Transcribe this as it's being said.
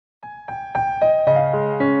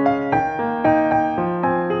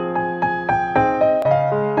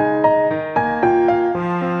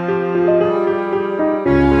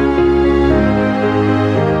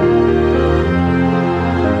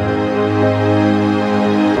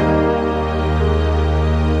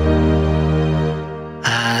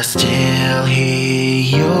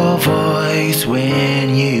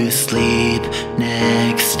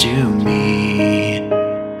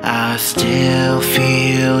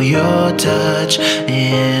feel your touch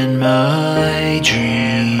in my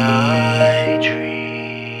dream.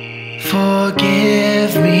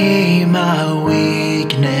 Forgive me my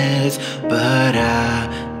weakness, but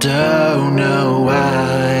I don't know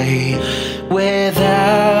why.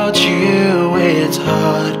 Without you it's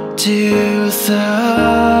hard to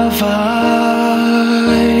survive.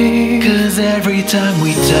 Cause every time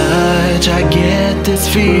we touch I get this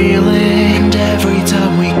feeling, and every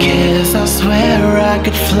time we kiss I swear I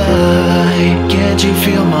could fly. Can't you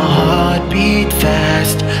feel my heart beat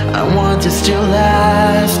fast? I want this to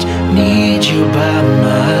last, need you by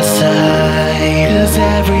my side. Cause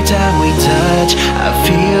every time we touch I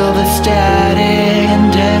feel the static,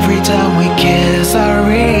 and every time we kiss I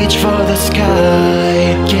reach for the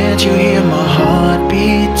sky. Can't you hear my heart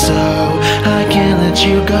beat? So I can't let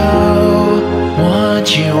you go,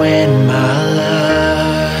 want you in my life.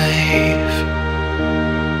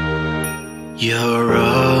 Your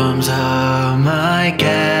arms are my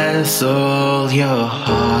castle, your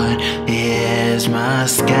heart is my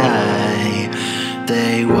sky.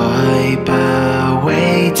 They wipe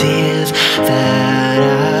away tears that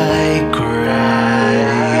I cry.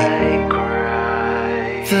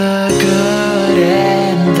 The good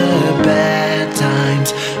and the bad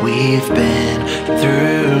times, we've been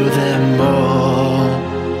through them all.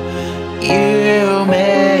 You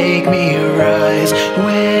make me rise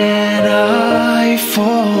when I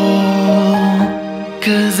fall.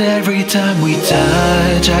 Cause every time we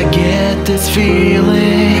touch I get this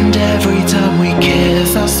feeling, and every time we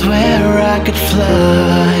kiss I swear I could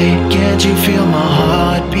fly. Can't you feel my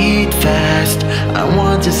heart beat fast? I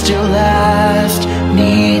want this to last,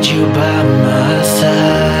 need you by my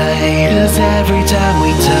side. Cause every time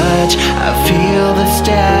we touch I feel the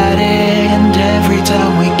static, and every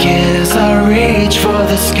time we kiss I reach for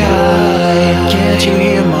the sky. Can't you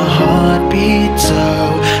hear my heart beat? So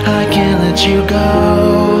I can't let you go,